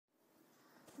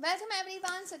Welcome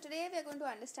everyone. So today we are going to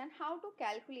understand how to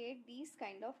calculate these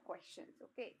kind of questions.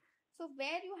 Okay. So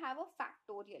where you have a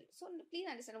factorial. So please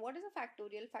understand what is a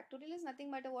factorial. Factorial is nothing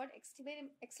but a word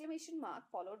exclamation mark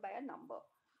followed by a number.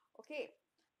 Okay.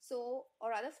 So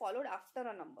or rather followed after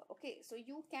a number. Okay. So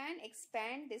you can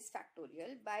expand this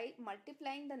factorial by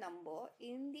multiplying the number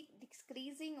in the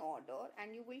decreasing order,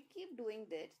 and you will keep doing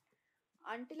this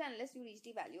until unless you reach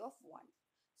the value of 1.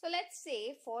 So let's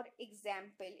say, for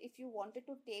example, if you wanted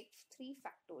to take 3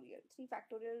 factorial, 3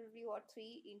 factorial will be what? 3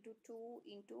 into 2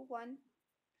 into 1.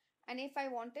 And if I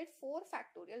wanted 4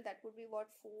 factorial, that would be what?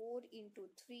 4 into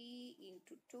 3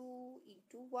 into 2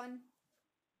 into 1.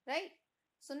 Right?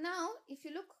 So now, if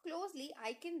you look closely,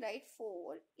 I can write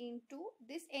 4 into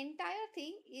this entire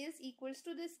thing is equals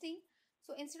to this thing.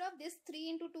 So instead of this 3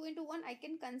 into 2 into 1, I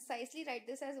can concisely write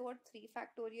this as what? 3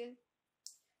 factorial.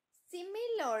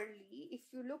 Similarly, if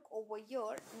you look over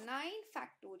here, 9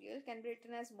 factorial can be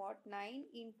written as what? 9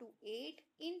 into 8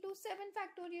 into 7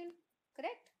 factorial.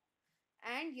 Correct?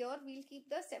 And here we'll keep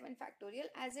the 7 factorial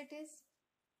as it is.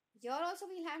 Here also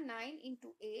we'll have 9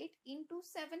 into 8 into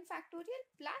 7 factorial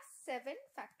plus 7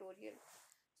 factorial.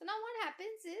 So now what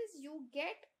happens is you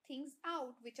get things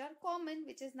out which are common,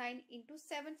 which is 9 into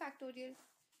 7 factorial.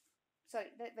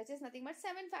 Sorry, which is nothing but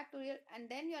 7 factorial. And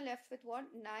then you're left with what?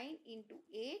 9 into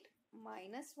 8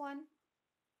 minus 1.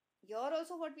 Here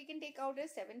also what we can take out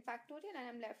is 7 factorial, and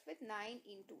I'm left with 9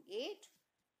 into 8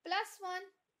 plus 1.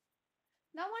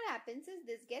 Now what happens is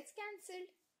this gets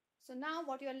cancelled. So now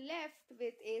what you're left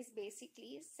with is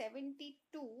basically 72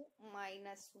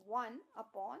 minus 1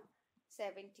 upon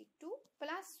 72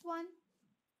 plus 1.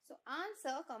 So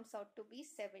answer comes out to be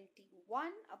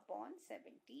 71 upon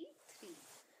 73.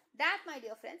 That, my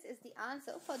dear friends, is the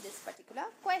answer for this particular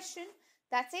question.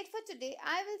 That's it for today.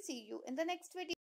 I will see you in the next video.